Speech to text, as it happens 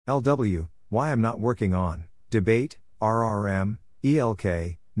LW, Why I'm Not Working on, Debate, RRM,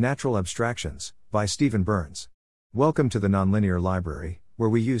 ELK, Natural Abstractions, by Steven Byrnes. Welcome to the Nonlinear Library, where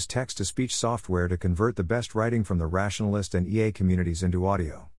we use text-to-speech software to convert the best writing from the rationalist and EA communities into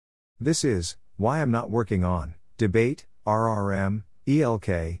audio. This is, Why I'm Not Working on, Debate, RRM,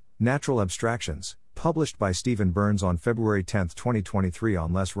 ELK, Natural Abstractions, published by Steven Byrnes on February 10, 2023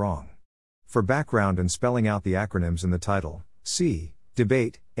 on Less Wrong. For background and spelling out the acronyms in the title, see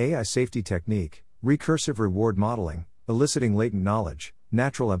Debate, AI Safety Technique, Recursive Reward Modeling, Eliciting Latent Knowledge,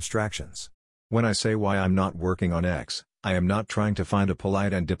 Natural Abstractions. When I say why I'm not working on X, I am not trying to find a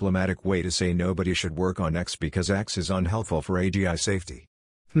polite and diplomatic way to say nobody should work on X because X is unhelpful for AGI safety.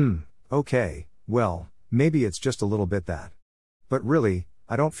 Okay, well, maybe it's just a little bit that. But really,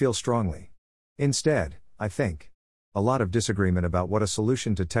 I don't feel strongly. Instead, I think a lot of disagreement about what a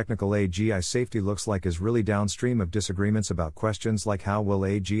solution to technical AGI safety looks like is really downstream of disagreements about questions like how will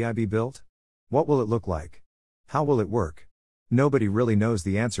AGI be built? What will it look like? How will it work? Nobody really knows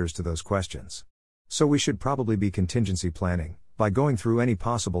the answers to those questions. So we should probably be contingency planning, by going through any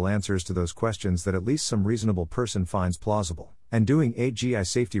possible answers to those questions that at least some reasonable person finds plausible, and doing AGI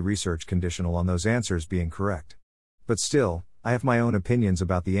safety research conditional on those answers being correct. But still, I have my own opinions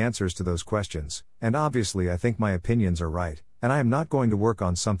about the answers to those questions, and obviously I think my opinions are right, and I am not going to work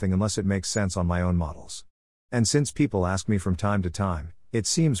on something unless it makes sense on my own models. And since people ask me from time to time, it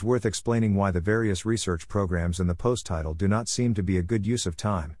seems worth explaining why the various research programs in the post title do not seem to be a good use of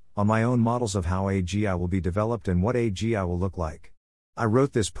time, on my own models of how AGI will be developed and what AGI will look like. I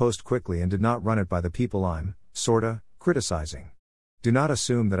wrote this post quickly and did not run it by the people I'm, criticizing. Do not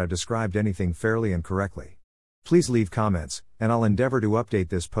assume that I described anything fairly and correctly. Please leave comments, and I'll endeavor to update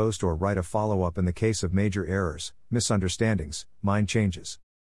this post or write a follow-up in the case of major errors, misunderstandings, mind changes.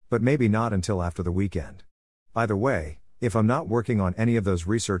 But maybe not until after the weekend. By the way, if I'm not working on any of those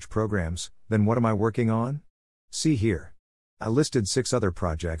research programs, then what am I working on? See here. I listed 6 other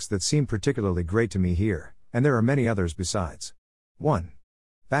projects that seem particularly great to me here, and there are many others besides. 1.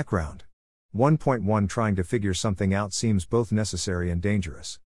 Background. 1.1 Trying to figure something out seems both necessary and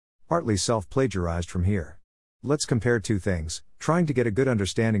dangerous. Partly self-plagiarized from here. Let's compare two things, trying to get a good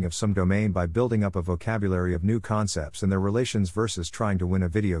understanding of some domain by building up a vocabulary of new concepts and their relations versus trying to win a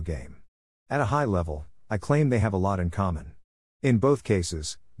video game. At a high level, I claim they have a lot in common. In both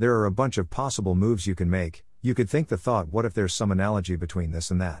cases, there are a bunch of possible moves you can make. You could think the thought, what if there's some analogy between this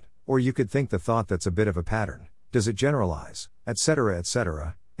and that? Or you could think the thought, that's a bit of a pattern. Does it generalize?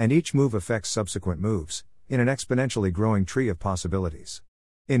 Etc. And each move affects subsequent moves, in an exponentially growing tree of possibilities.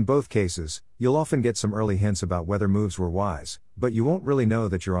 In both cases, you'll often get some early hints about whether moves were wise, but you won't really know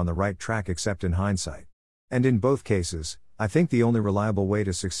that you're on the right track except in hindsight. And in both cases, I think the only reliable way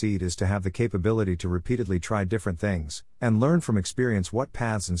to succeed is to have the capability to repeatedly try different things, and learn from experience what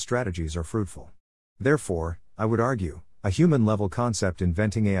paths and strategies are fruitful. Therefore, I would argue, a human-level concept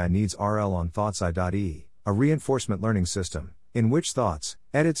inventing AI needs RL on thoughts I.e., a reinforcement learning system, in which thoughts,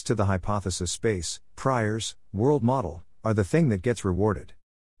 edits to the hypothesis space, priors, world model, are the thing that gets rewarded.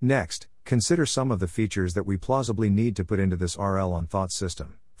 Next, consider some of the features that we plausibly need to put into this RL on thought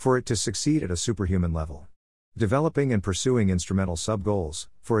system, for it to succeed at a superhuman level. Developing and pursuing instrumental sub-goals.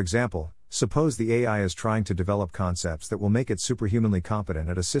 For example, suppose the AI is trying to develop concepts that will make it superhumanly competent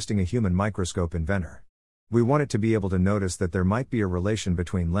at assisting a human microscope inventor. We want it to be able to notice that there might be a relation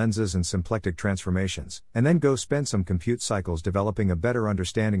between lenses and symplectic transformations, and then go spend some compute cycles developing a better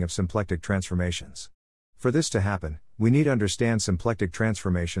understanding of symplectic transformations. For this to happen, we need to understand symplectic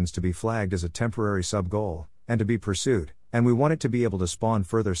transformations to be flagged as a temporary sub-goal, and to be pursued, and we want it to be able to spawn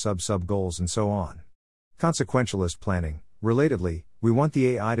further sub-goals and so on. Consequentialist planning. Relatedly, we want the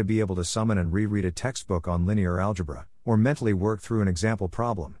AI to be able to summon and reread a textbook on linear algebra, or mentally work through an example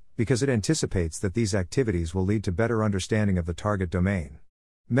problem, because it anticipates that these activities will lead to better understanding of the target domain.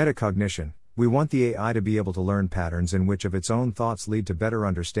 Metacognition. We want the AI to be able to learn patterns in which of its own thoughts lead to better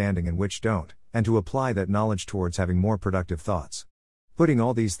understanding and which don't, and to apply that knowledge towards having more productive thoughts. Putting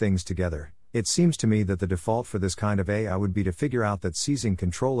all these things together, it seems to me that the default for this kind of AI would be to figure out that seizing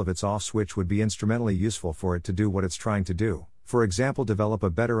control of its off switch would be instrumentally useful for it to do what it's trying to do, for example develop a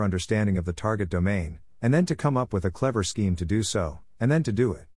better understanding of the target domain, and then to come up with a clever scheme to do so, and then to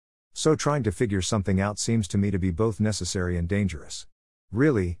do it. So trying to figure something out seems to me to be both necessary and dangerous.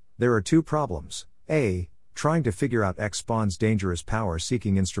 Really, there are two problems. A. Trying to figure out X spawns dangerous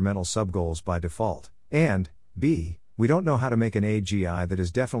power-seeking instrumental subgoals by default, and B. We don't know how to make an AGI that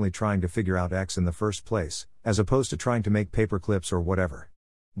is definitely trying to figure out X in the first place, as opposed to trying to make paperclips or whatever.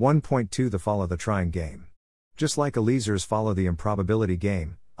 1.2 The follow the trying game. Just like Eliezer's follow the improbability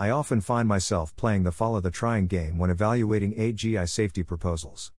game, I often find myself playing the follow the trying game when evaluating AGI safety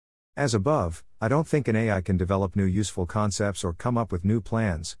proposals. As above, I don't think an AI can develop new useful concepts or come up with new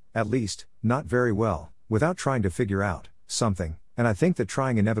plans, at least, not very well, without trying to figure out something, and I think that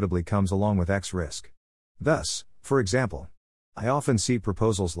trying inevitably comes along with X risk. Thus, for example, I often see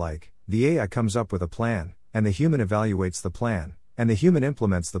proposals like, the AI comes up with a plan, and the human evaluates the plan, and the human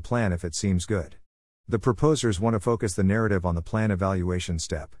implements the plan if it seems good. The proposers want to focus the narrative on the plan evaluation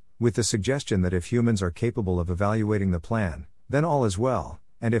step, with the suggestion that if humans are capable of evaluating the plan, then all is well,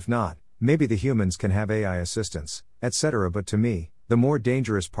 and if not, maybe the humans can have AI assistance, etc. But to me, the more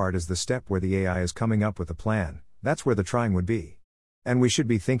dangerous part is the step where the AI is coming up with a plan. That's where the trying would be. And we should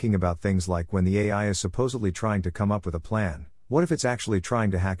be thinking about things like when the AI is supposedly trying to come up with a plan, what if it's actually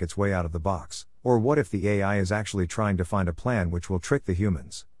trying to hack its way out of the box? Or what if the AI is actually trying to find a plan which will trick the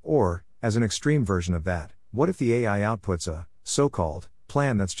humans? Or, as an extreme version of that, what if the AI outputs a so-called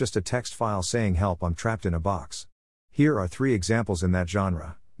plan that's just a text file saying help, I'm trapped in a box? Here are 3 examples in that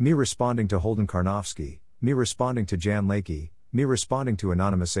genre: me responding to Holden Karnofsky, me responding to Jan Lakey, me responding to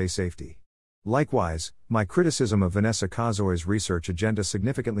Anonymous A Safety. Likewise, my criticism of Vanessa Kazoy's research agenda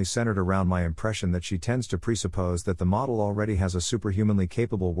significantly centered around my impression that she tends to presuppose that the model already has a superhumanly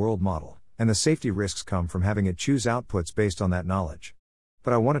capable world model, and the safety risks come from having it choose outputs based on that knowledge.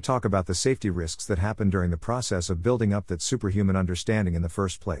 But I want to talk about the safety risks that happen during the process of building up that superhuman understanding in the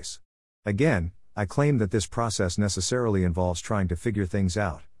first place. Again, I claim that this process necessarily involves trying to figure things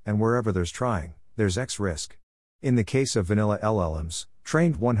out, and wherever there's trying, there's X risk. In the case of vanilla LLMs,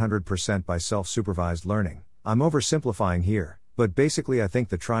 trained 100% by self-supervised learning, I'm oversimplifying here, but basically I think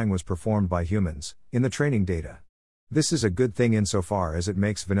the trying was performed by humans, in the training data. This is a good thing insofar as it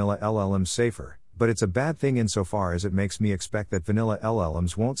makes vanilla LLMs safer, but it's a bad thing insofar as it makes me expect that vanilla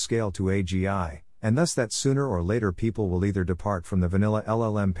LLMs won't scale to AGI, and thus that sooner or later people will either depart from the vanilla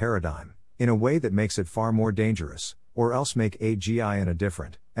LLM paradigm, in a way that makes it far more dangerous, or else make AGI in a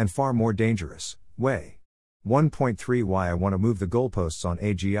different, and far more dangerous, way. 1.3 Why I want to move the goalposts on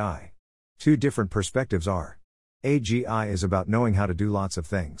AGI. 2 different perspectives are. AGI is about knowing how to do lots of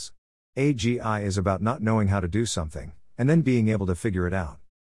things. AGI is about not knowing how to do something, and then being able to figure it out.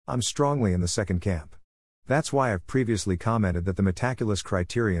 I'm strongly in the second camp. That's why I've previously commented that the meticulous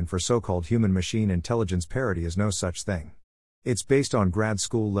criterion for so-called human-machine intelligence parity is no such thing. It's based on grad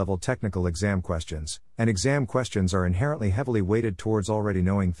school level technical exam questions, and exam questions are inherently heavily weighted towards already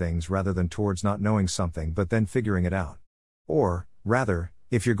knowing things rather than towards not knowing something but then figuring it out. Or, rather,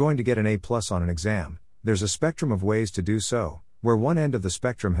 if you're going to get an A+ on an exam, there's a spectrum of ways to do so, where one end of the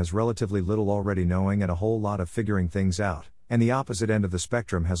spectrum has relatively little already knowing and a whole lot of figuring things out, and the opposite end of the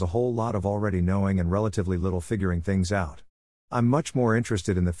spectrum has a whole lot of already knowing and relatively little figuring things out. I'm much more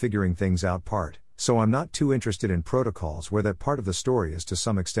interested in the figuring things out part, so I'm not too interested in protocols where that part of the story is to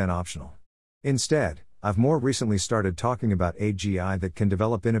some extent optional. Instead, I've more recently started talking about AGI that can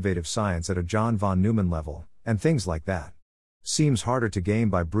develop innovative science at a John von Neumann level, and things like that. Seems harder to gain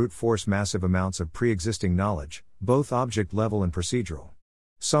by brute force massive amounts of pre-existing knowledge, both object level and procedural.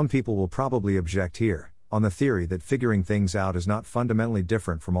 Some people will probably object here, on the theory that figuring things out is not fundamentally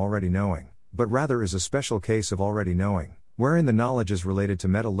different from already knowing, but rather is a special case of already knowing, wherein the knowledge is related to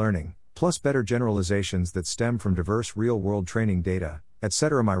meta-learning, plus better generalizations that stem from diverse real-world training data,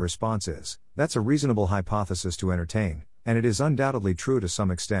 etc. My response is, that's a reasonable hypothesis to entertain, and it is undoubtedly true to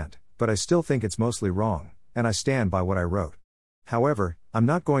some extent, but I still think it's mostly wrong, and I stand by what I wrote. However, I'm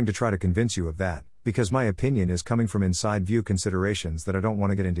not going to try to convince you of that, because my opinion is coming from inside view considerations that I don't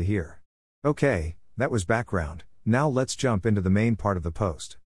want to get into here. Okay, that was background, now let's jump into the main part of the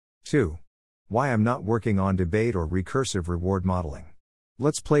post. 2. Why I'm not working on debate or recursive reward modeling.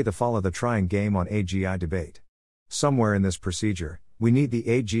 Let's play the follow the trying game on AGI debate. Somewhere in this procedure, we need the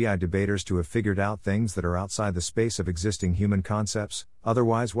AGI debaters to have figured out things that are outside the space of existing human concepts,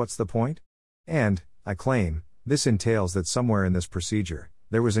 otherwise what's the point? And, I claim, this entails that somewhere in this procedure,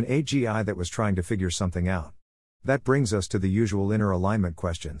 there was an AGI that was trying to figure something out. That brings us to the usual inner alignment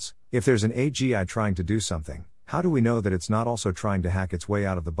questions. If there's an AGI trying to do something, how do we know that it's not also trying to hack its way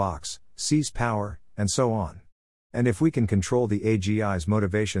out of the box, seize power, and so on? And if we can control the AGI's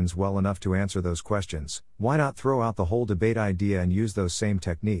motivations well enough to answer those questions, why not throw out the whole debate idea and use those same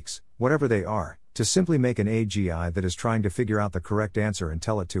techniques, whatever they are, to simply make an AGI that is trying to figure out the correct answer and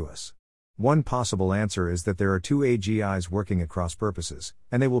tell it to us? One possible answer is that there are 2 AGIs working at cross purposes,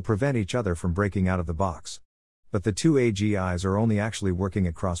 and they will prevent each other from breaking out of the box. But the 2 AGIs are only actually working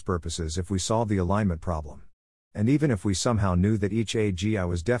at cross purposes if we solve the alignment problem. And even if we somehow knew that each AGI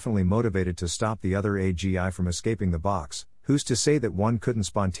was definitely motivated to stop the other AGI from escaping the box, who's to say that one couldn't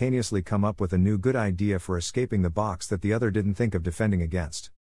spontaneously come up with a new good idea for escaping the box that the other didn't think of defending against?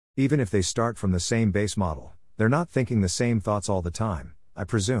 Even if they start from the same base model, they're not thinking the same thoughts all the time, I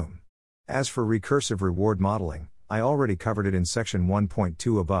presume. As for recursive reward modeling, I already covered it in section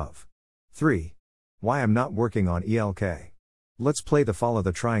 1.2 above. 3. Why I'm not working on ELK. Let's play the follow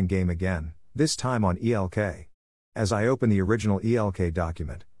the trying game again, this time on ELK. As I open the original ELK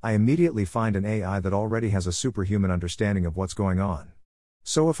document, I immediately find an AI that already has a superhuman understanding of what's going on.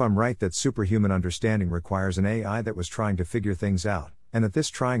 So if I'm right that superhuman understanding requires an AI that was trying to figure things out, and that this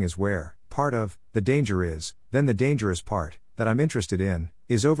trying is where, part of, the danger is, then the dangerous part, that I'm interested in,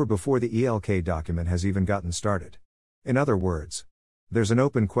 is over before the ELK document has even gotten started. In other words, there's an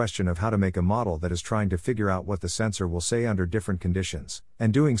open question of how to make a model that is trying to figure out what the sensor will say under different conditions,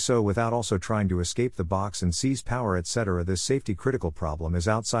 and doing so without also trying to escape the box and seize power, etc. This safety critical problem is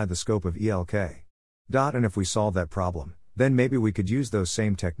outside the scope of ELK. And if we solve that problem, then maybe we could use those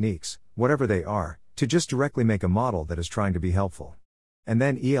same techniques, whatever they are, to just directly make a model that is trying to be helpful. And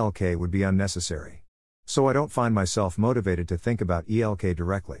then ELK would be unnecessary. So I don't find myself motivated to think about ELK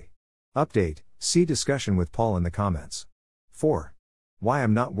directly. Update, see discussion with Paul in the comments. 4. Why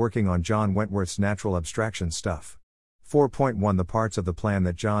I'm not working on John Wentworth's natural abstraction stuff. 4.1 The parts of the plan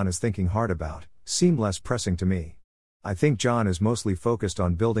that John is thinking hard about seem less pressing to me. I think John is mostly focused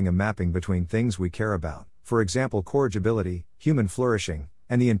on building a mapping between things we care about, for example corrigibility, human flourishing,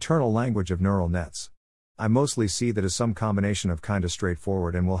 and the internal language of neural nets. I mostly see that as some combination of kinda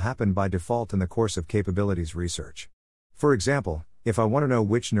straightforward and will happen by default in the course of capabilities research. For example, if I want to know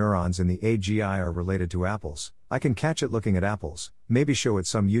which neurons in the AGI are related to apples, I can catch it looking at apples, maybe show it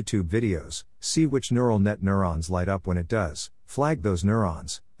some YouTube videos, see which neural net neurons light up when it does, flag those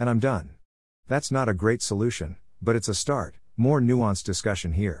neurons, and I'm done. That's not a great solution, but it's a start. More nuanced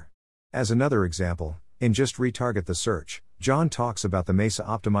discussion here. As another example, in Just Retarget the Search, John talks about the MESA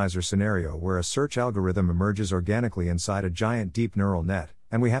optimizer scenario where a search algorithm emerges organically inside a giant deep neural net,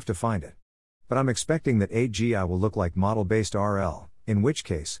 and we have to find it. But I'm expecting that AGI will look like model-based RL, in which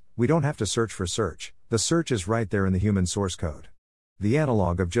case, we don't have to search for search, the search is right there in the human source code. The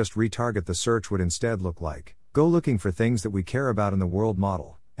analog of Just Retarget the Search would instead look like, go looking for things that we care about in the world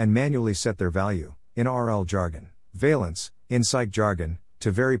model, and manually set their value, in RL jargon, valence, in psych jargon, to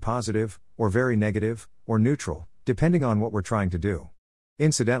very positive, or very negative, or neutral, depending on what we're trying to do.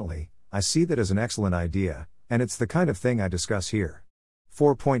 Incidentally, I see that as an excellent idea, and it's the kind of thing I discuss here.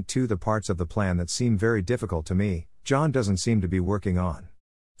 4.2 The parts of the plan that seem very difficult to me, John doesn't seem to be working on.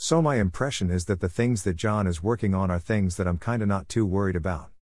 So my impression is that the things that John is working on are things that I'm kinda not too worried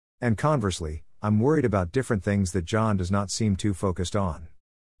about. And conversely, I'm worried about different things that John does not seem too focused on.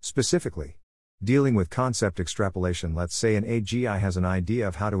 Specifically, dealing with concept extrapolation. Let's say an AGI has an idea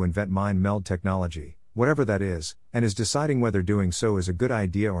of how to invent mind meld technology, whatever that is, and is deciding whether doing so is a good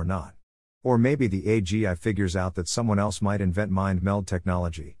idea or not. Or maybe the AGI figures out that someone else might invent mind meld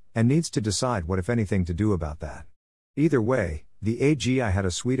technology, and needs to decide what if anything to do about that. Either way, the AGI had a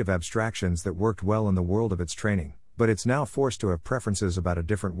suite of abstractions that worked well in the world of its training, but it's now forced to have preferences about a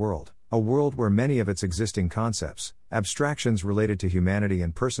different world, a world where many of its existing concepts, abstractions related to humanity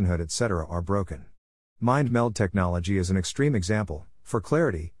and personhood etc. are broken. Mind meld technology is an extreme example, for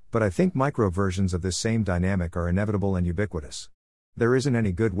clarity, but I think micro versions of this same dynamic are inevitable and ubiquitous. There isn't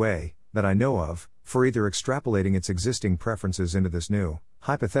any good way, that I know of, for either extrapolating its existing preferences into this new,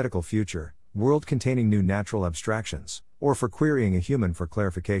 hypothetical future, world containing new natural abstractions, or for querying a human for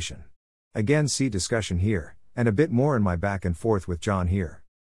clarification. Again, see discussion here, and a bit more in my back and forth with John here.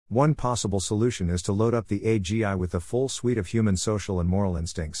 One possible solution is to load up the AGI with the full suite of human social and moral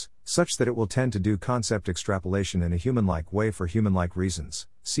instincts, such that it will tend to do concept extrapolation in a human-like way for human-like reasons,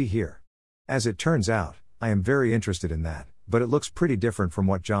 see here. As it turns out, I am very interested in that, but it looks pretty different from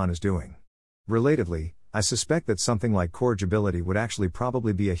what John is doing. Relatedly, I suspect that something like corrigibility would actually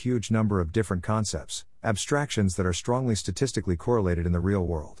probably be a huge number of different concepts, abstractions that are strongly statistically correlated in the real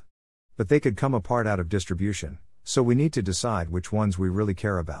world. But they could come apart out of distribution, so we need to decide which ones we really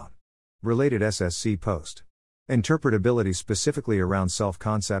care about. Related SSC post. Interpretability specifically around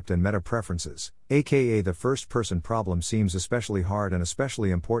self-concept and meta-preferences, aka the first-person problem, seems especially hard and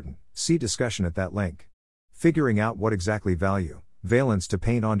especially important, see discussion at that link. Figuring out what exactly value, valence to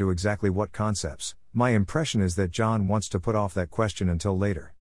paint onto exactly what concepts, my impression is that John wants to put off that question until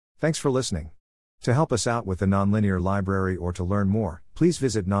later. Thanks for listening. To help us out with the Nonlinear Library or to learn more, please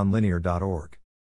visit nonlinear.org.